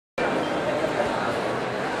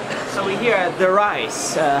So we're here at the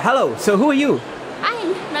RICE. Hello, so who are you? Hi,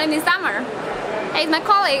 my name is Summer. It's my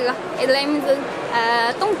colleague. His name is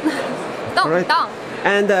Dong.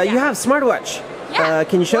 And you have smartwatch. Yeah.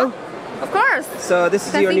 Can you show? Of course. So this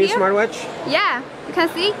is your new smartwatch? Yeah, you can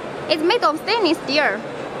see. It's made of stainless steel.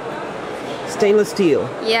 Stainless steel.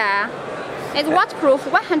 Yeah. It's waterproof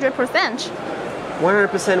 100%.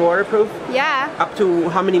 100% waterproof? Yeah. Up to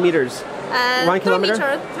how many meters? 1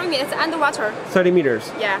 kilometer? 3 meters underwater. 30 meters.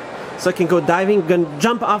 Yeah. So it can go diving, can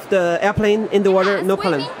jump off the airplane in the water, no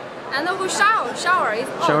problem. And we shower. It's shower?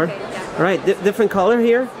 Okay, yeah. Right, different color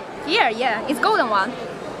here? Here, yeah. It's golden one.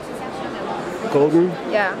 Golden?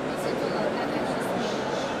 Yeah.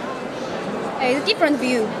 It's a different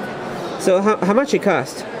view. So how much it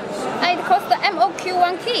cost? It costs the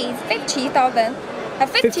MOQ1K. It's $50,000.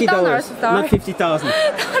 $50, not 50,000.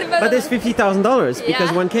 But it's $50,000 because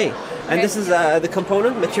 1K. And this is the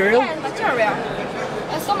component material? Yeah, material.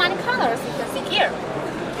 There's so many colors you can see here.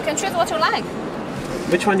 You can choose what you like.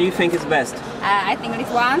 Which one do you think is best? I think this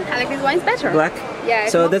one. I like this one is better. Black? Yeah.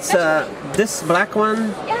 So that's this black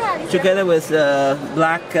one together with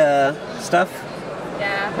black stuff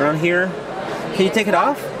around here. Can you take it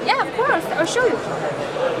off? Yeah, of course. I'll show you.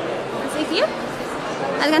 See here?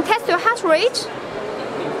 And you can test your heart rate.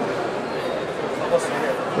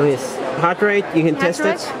 Oh yes. Heart rate, you can test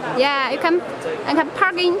it? Yeah, you can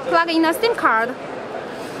plug in a SIM card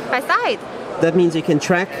by side. That means you can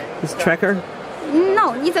track this tracker?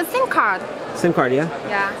 No, it's a SIM card. SIM card, yeah?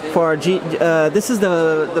 Yeah. For this is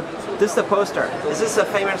the poster. Is this a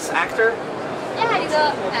famous actor? Yeah, he's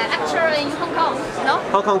an actor in Hong Kong. No?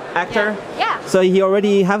 Hong Kong actor? Yeah. So he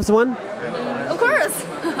already has one? Of course.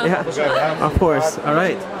 Yeah, of course. All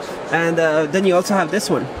right. And then you also have this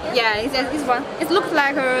one. Yeah, it's this one. It looks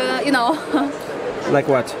like you know. Like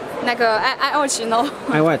what? Like iWatch, you know.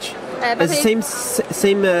 iWatch. Is it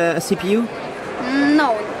same CPU?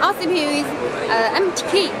 No, our CPU is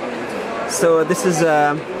MTK. So this is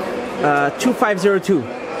 2502.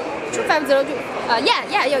 2502.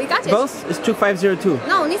 Yeah, you got it. Both is 2502.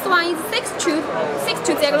 No, this one is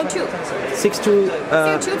 6202.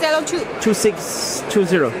 6202.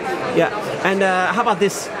 2620. Yeah. And how about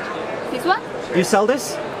this? This one? You sell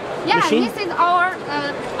this? Yeah, machine? this is our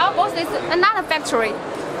boss is another factory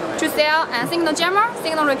to sell a signal jammer,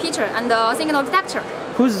 signal repeater, and signal detector.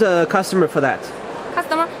 Who's the customer for that?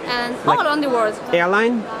 Customer and all around the world.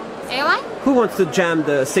 Airline? Airline? Who wants to jam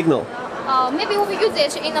the signal? Maybe we will use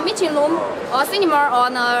it in a meeting room or cinema or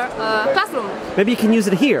in a classroom. Maybe you can use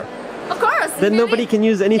it here. Of course. Then nobody can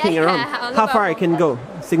use anything around. Yeah, how far it can go?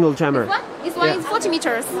 Signal jammer. This one is 40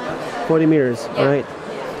 meters. 40 meters. Yeah. All right.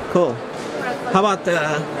 Cool. How about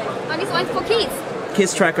this one is for kids.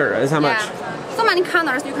 Kids tracker is how much? So many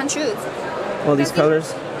colors you can choose. All these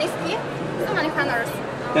colors? This here, so many colors.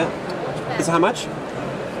 Yeah. Is how much?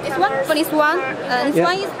 This one, for this one, this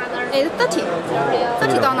one is $30.